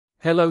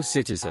Hello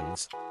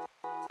citizens.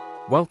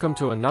 Welcome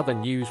to another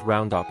news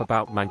roundup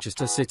about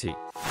Manchester City.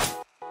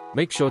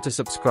 Make sure to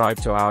subscribe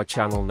to our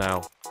channel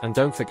now, and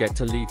don't forget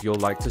to leave your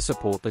like to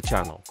support the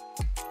channel.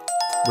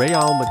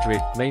 Real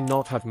Madrid may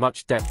not have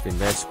much depth in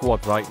their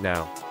squad right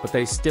now, but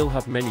they still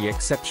have many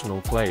exceptional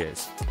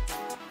players.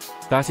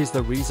 That is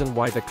the reason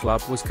why the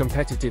club was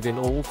competitive in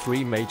all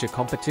three major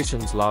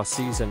competitions last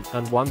season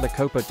and won the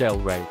Copa del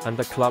Rey and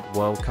the Club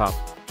World Cup,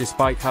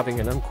 despite having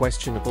an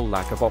unquestionable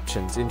lack of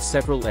options in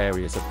several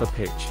areas of the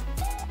pitch.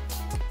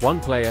 One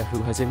player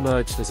who has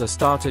emerged as a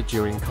starter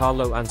during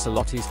Carlo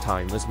Ancelotti's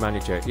time as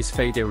manager is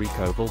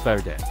Federico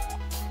Valverde.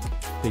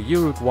 The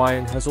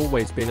Uruguayan has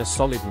always been a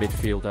solid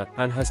midfielder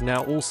and has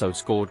now also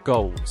scored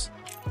goals.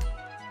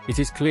 It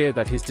is clear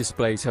that his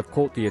displays have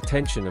caught the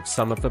attention of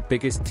some of the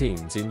biggest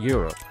teams in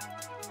Europe.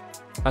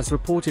 As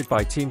reported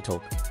by Team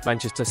Talk,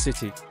 Manchester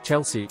City,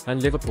 Chelsea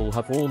and Liverpool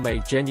have all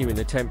made genuine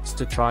attempts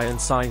to try and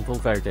sign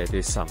Valverde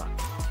this summer.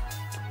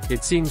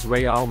 It seems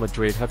Real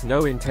Madrid have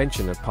no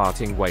intention of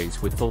parting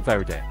ways with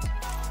Valverde.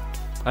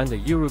 And the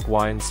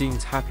Uruguayan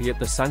seems happy at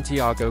the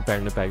Santiago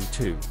Bernabeu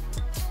too.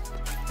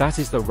 That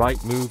is the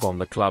right move on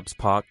the club's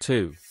part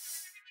too.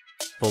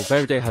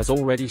 Valverde has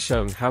already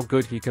shown how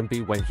good he can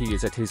be when he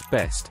is at his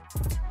best.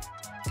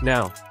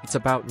 Now, it's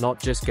about not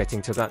just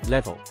getting to that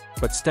level,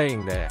 but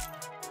staying there.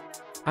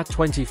 At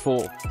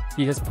 24,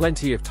 he has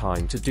plenty of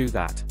time to do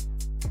that.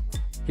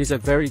 He's a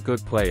very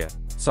good player,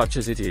 such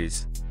as it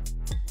is.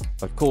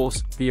 Of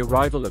course, the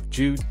arrival of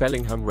Jude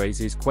Bellingham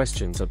raises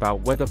questions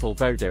about whether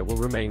Valverde will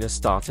remain a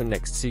starter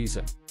next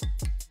season.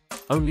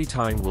 Only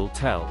time will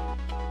tell.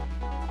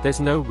 There's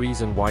no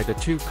reason why the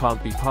two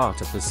can't be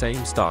part of the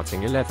same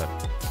starting 11.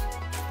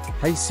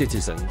 Hey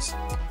citizens!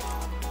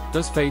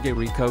 Does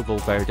Federico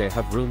Valverde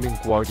have room in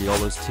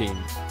Guardiola's team?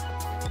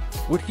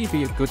 Would he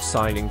be a good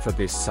signing for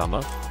this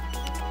summer?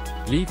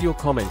 Leave your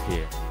comment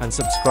here, and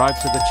subscribe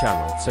to the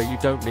channel so you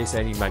don't miss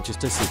any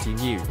Manchester City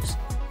news.